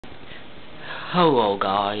Hello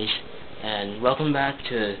guys, and welcome back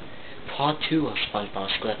to part 2 of SpongeBob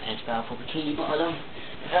Squarepants Battle for Bikini Bottom.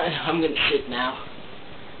 And I'm gonna sit now,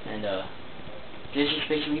 and this is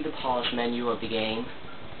basically the pause menu of the game,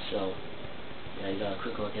 so yeah, you got a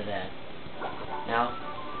quick look at that. Now,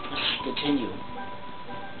 let's continue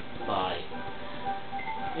by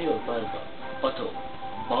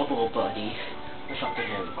Bubble Buddy. What's up to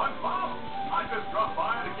him? SpongeBob, I just dropped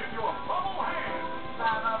by to give you a bubble hand.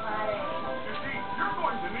 Bubble Buddy. You see, you're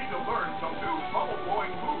going to need to learn some new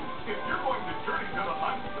bubble-blowing moves if you're going to journey to the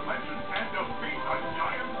ninth dimension and defeat a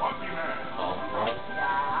giant monkey man. Oh, what?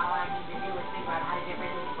 All I need to do is figure out how to get rid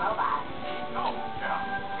of these robots. Oh,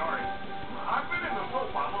 yeah, sorry. I've been in the soap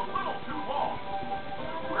bottle a little too long.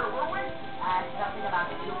 Where were we? Something about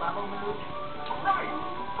the new bubble moves. Right.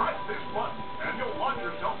 Press this button, and you'll launch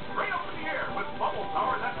yourself straight up in the air with bubble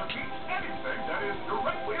power that defeats anything that is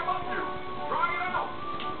directly above you. Try it out.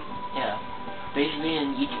 Yeah, basically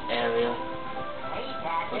in each area. Hey,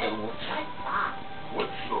 Dad. Okay, Nice sock. What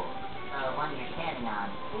song? The one you're standing on.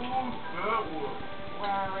 Who's that one?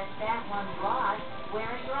 Well, if that one's lost, where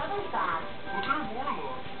are your other socks? Well, there were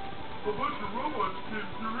lost. A bunch of robots came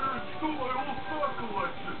through here and stole my old sock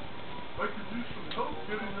collection. I could use some help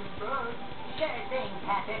getting them back. Sure thing,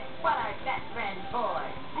 Patrick. What are best friends for?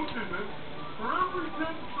 Okay, then. For every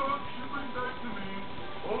 10 socks you bring back to me,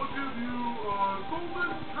 I'll give you a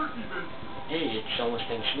golden turkey biscuit. Hey, it's almost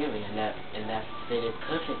Thanksgiving, and that fitted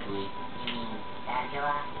perfectly. You mean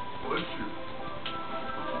Angela? Bless you.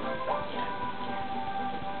 Yeah.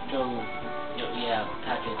 So, yeah,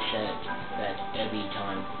 Patrick said that every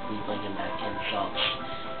time we bring him back 10 socks,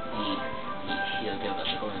 he'll give us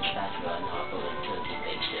a golden spatula and not a golden turkey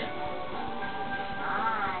baster.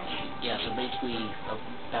 Nice. Yeah, so basically,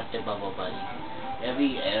 back to Bubble Buddy.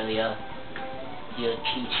 Every area, he'll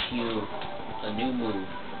teach you a new move.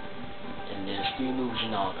 And there's 3 moves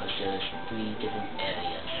in all, because there's 3 different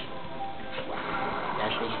areas.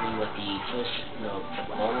 That's basically what the first,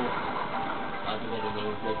 bubble, I don't know the name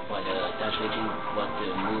of it, but that's basically what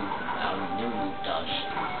the move, our new move does.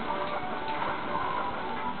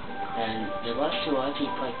 And the last 2 are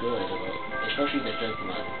actually quite good, especially the third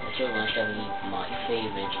one. The third one's definitely my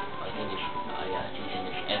favorite. I actually think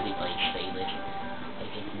it's everybody's favorite. I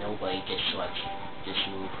think nobody dislikes this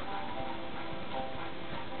move.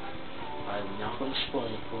 I'm not going to spoil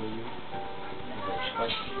it for you. Anyways,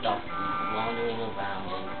 let's stop wandering around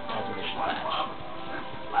and talk to this class.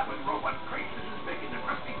 Slapping robot crates is making the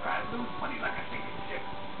Krusty Krab lose money like a sinking ship.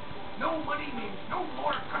 No money means no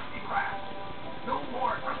more Krusty Krab. No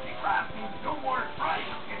more Krusty Krab means no more fries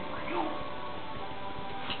cooking for you.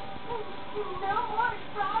 No more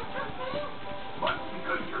fries for me? But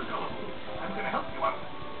because you're gullible, I'm going to help you out.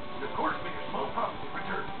 Of course, make a small profit in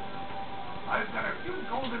return. I've got a few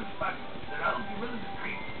golden spatulas that I'll be willing to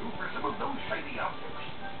trade you for some of those shiny objects.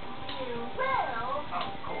 You will? Of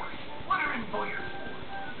course. What are employers for?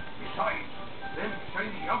 Besides, them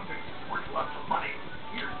shiny objects are worth lots of money.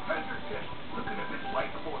 Your treasure chest is looking a bit like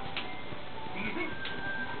a boy. Easy?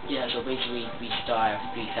 Yeah, so basically we start at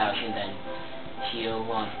 3,000, then he'll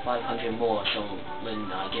want 500 more, so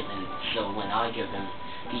when I give him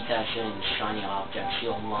 3,000 shiny objects,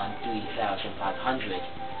 he'll want 3,500.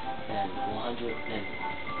 Then 400, then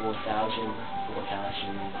 4,000,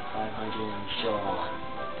 4,500, and so on.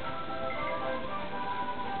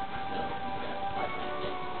 No, yeah,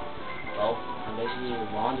 500. Well, I'm basically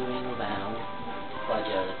wandering around, but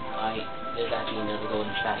there's actually another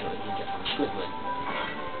golden spatula you can get from Squidward.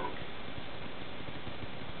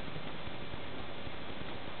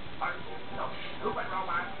 The stupid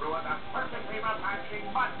robot ruined a perfectly relaxing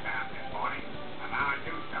mud bath this morning, and now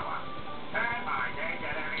you show up. And I can't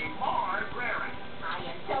get any more glaring. I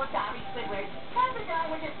am so sorry, Squidward. Patrick and I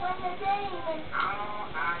were just playing a game and... Now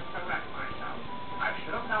I correct myself. I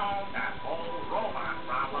should have known that whole robot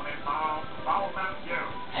problem involved both of you.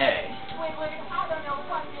 Hey. Squidward, I don't know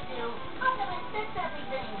what to do. How can I fix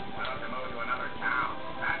everything? Well, to move to another town,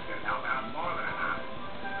 that should help out more than enough.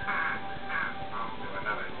 Move to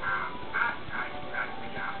another town. I scratched me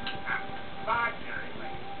up. But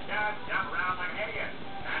seriously, just jump around like an idiot.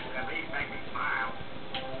 That should at least make me smile.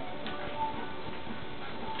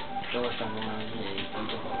 Show someone is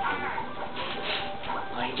beautiful.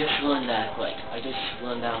 I just learned that,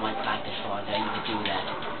 on my practice hard that you could do that.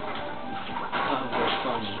 I thought it was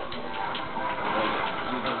funny. Like,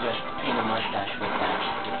 you can just paint a mustache with that,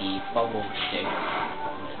 with the bubble stick.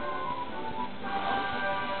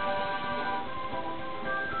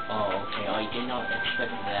 Oh, okay, I did not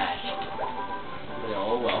expect that. But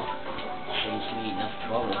oh well, saves me enough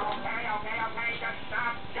trouble. Okay, just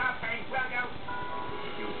stop jumping, will you?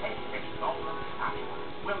 If you take this golden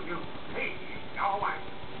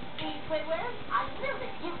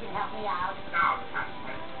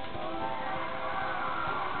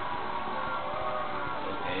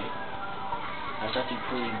actually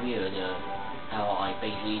pretty weird, how I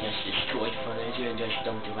basically just destroyed furniture and just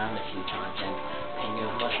dumped around a few times and paint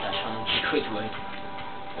your mustache on Squidward.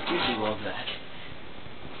 I usually love that.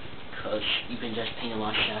 Because you can just paint a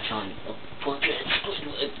mustache on a portrait of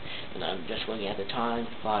Squidward. And I'm just looking at the time,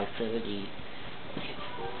 5:30. Okay.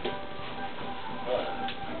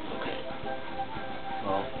 Okay.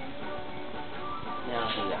 Well, now I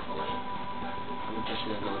say that way. I'm just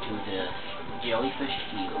gonna go to the Jellyfish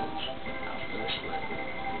Fields after this one.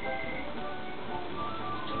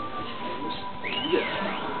 Jellyfish Fields? Yeah!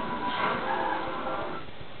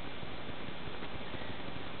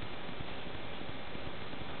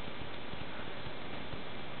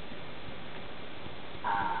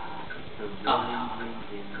 The rolling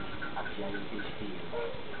green of Jellyfish Fields, a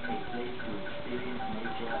place to experience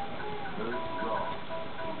nature most raw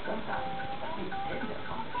and sometimes a bit tender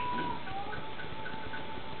from the street.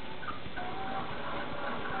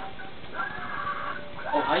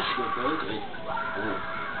 Oh, hi, Squidward. Oh.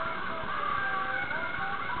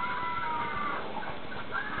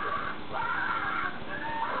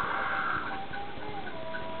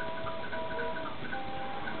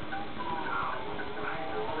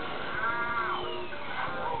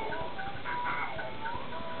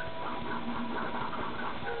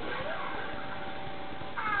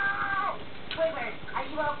 Squidward, are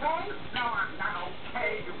you okay? No, I'm not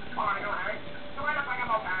okay, you particle egg. Do I look like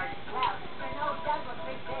I'm okay? Well, your nose does look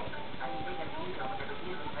pretty big. I mean, bigger than usual because it's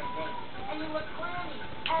usually pretty big. And you look clammy.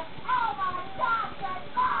 And oh my gosh, you're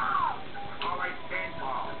bald! I've always been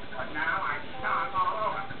bald, but now I'm stung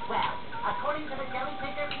all over. Well, according to the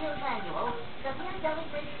Jellyfish Fields manual, severe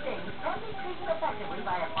jellyfish stings can be treated effectively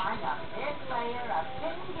by applying a thin layer of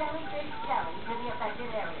king jellyfish jelly to the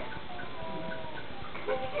affected area.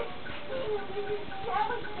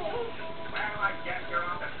 Jellyfish? Well, I guess you're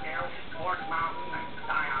off the scale, Sport Mountain, and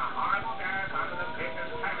die a horrible death under the vicious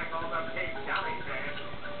tentacles of big jellyfish.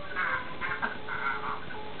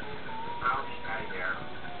 I'll stay here,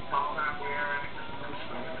 balled up here in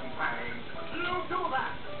excruciating pain. You do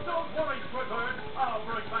that! Don't worry, Squidward. I'll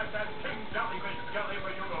bring back that king jellyfish jelly for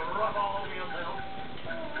you to rub all over yourself.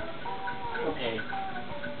 Okay.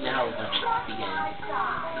 Now let's begin.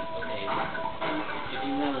 Okay. If you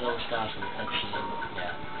remember those guys from the cutscene,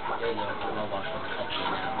 yeah, they're the robots from the cutscene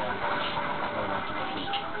now. They're robots to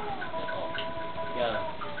defeat. Oh. Yeah.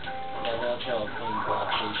 Yeah, that's how playing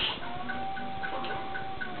boxes.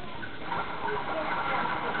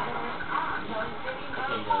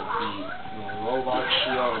 Okay, the robots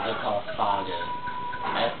here, they're called Fodder.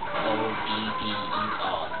 Fodder.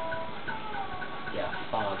 Yeah,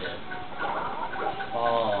 Fodder.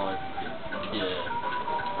 Fodder.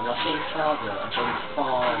 I'm not saying father, I'm saying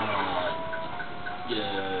Fodder.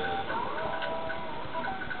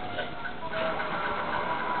 Okay.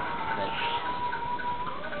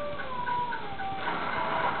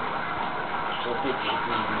 So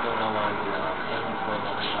basically, we don't know why we're heading for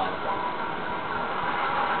another stop.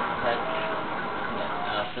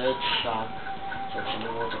 Third stop, so some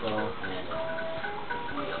more to go, and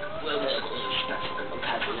we're gonna go to special. I'm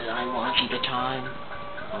passing it, I want to see the time.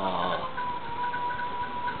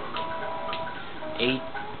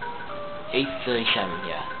 8:37,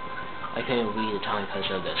 yeah. I couldn't read the time because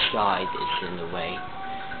of the sky that's in the way.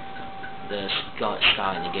 The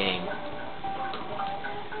sky in the game.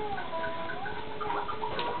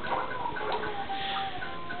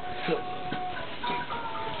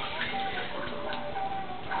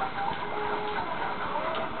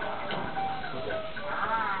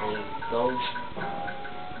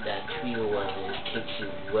 That tree or whatever takes you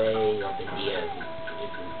way up in the air as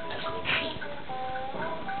you can see.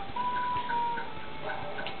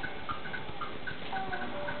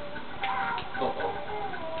 Uh-oh.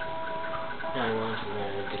 Now I want to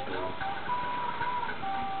learn the groove.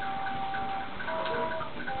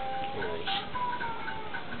 Anyways.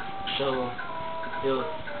 So, there'll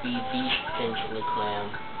be these things in the clam.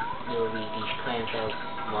 There'll be these clams that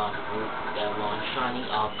want shiny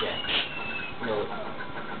objects.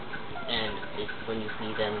 And when you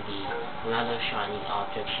feed them, the amount of shiny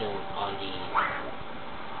objects on the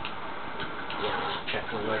let's check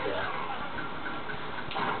one right there.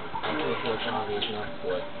 I'm pretty sure it's obvious enough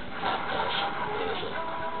what that does. There's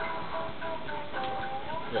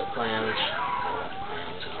the clams,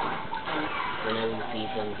 whenever you feed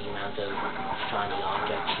them the amount of shiny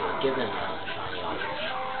objects, or give them the amount of shiny objects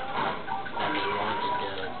that they wanted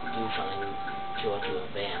to do something to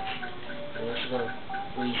advance. And this is a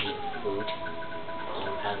breezy food.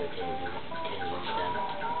 Powder can use them.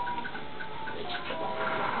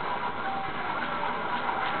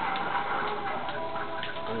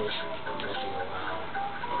 I'm just messing around.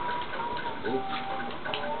 Oops.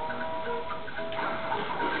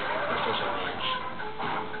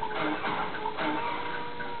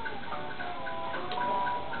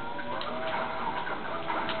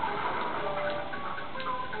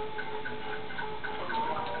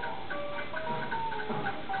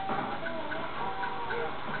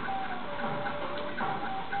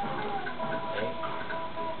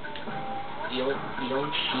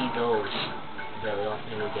 don't see those very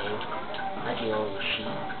often in the game. I do only see,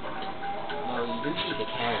 well, you do see the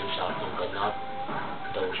cannons often, but not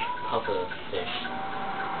those puffer fish,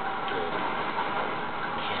 the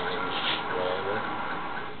cannons, whatever.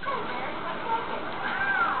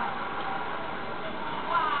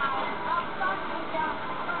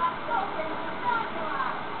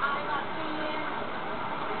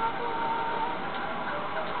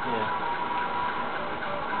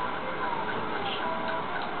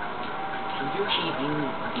 You see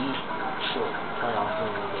these sort quite often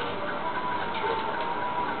in the game, actually.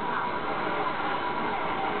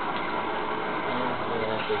 And yeah,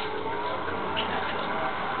 that's basically natural.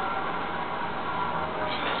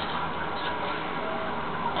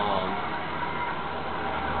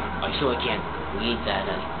 I still can't read that,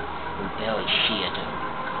 I can barely see it.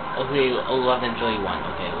 Okay, 11:31.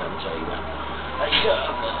 Okay, 11:31. I still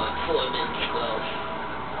have 4 minutes, 12.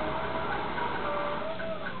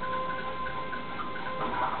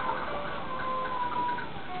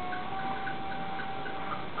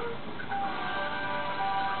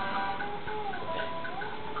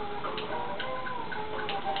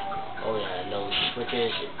 Oh yeah, and those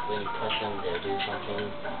switches, when you press them, they'll do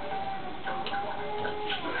something.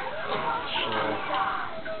 So,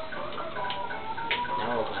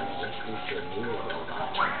 now we're going to introduce a new robot.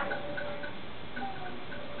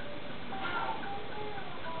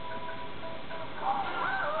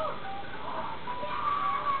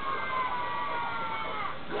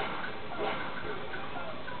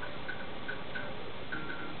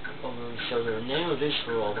 So the name of this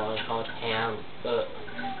robot is called Hammer.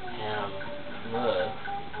 Yeah,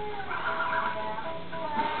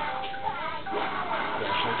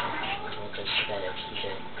 sometimes I just said it. He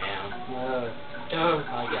said Hammer. Oh,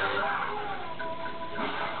 I got it.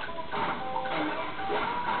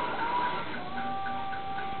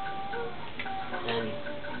 And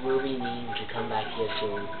we'll be needing to come back here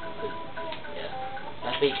soon. But, yeah,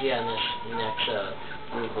 that's basically on this next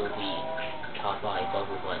group will be taught by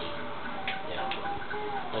Bubble Buddy. Yeah,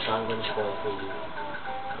 that's all I'm going to spoil for you.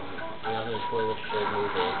 I'm not going to spoil what the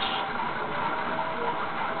move is.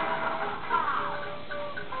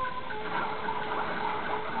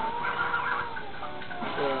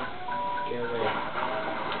 So, get away.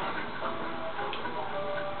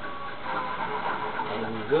 And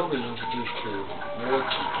we will be introduced to more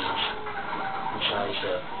tikis, besides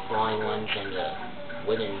the flying ones and the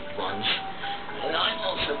wooden ones. And I'm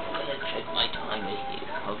also going to check my time with you.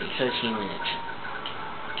 Okay, 13 minutes.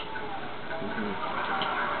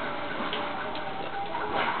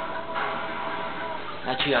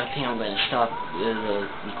 Actually, I think I'm going to stop the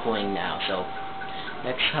recording now. So,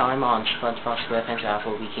 next time on SpongeBob Squarepants Alpha,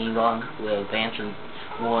 we can we'll advance in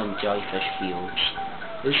more in Jellyfish Fields.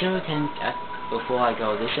 This area can, before I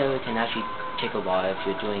go, this area can actually take a while if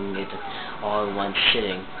you're doing it all in one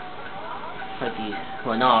sitting. Like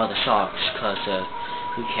well, not all the socks, because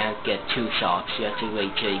you can't get 2 socks. You have to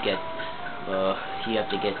wait till you get,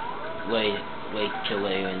 wait till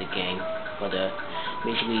later in the game. But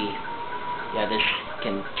basically, yeah, this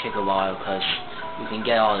can take a while because you can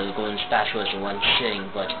get all the golden spatulas in one sitting,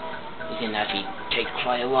 but it can actually take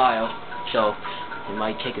quite a while. So it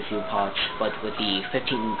might take a few parts, but with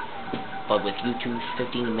YouTube's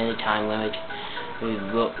 15-minute time limit,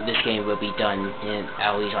 this game will be done in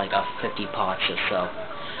at least like 50 parts or so.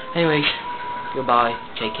 Anyways, goodbye,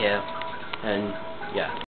 take care, and yeah.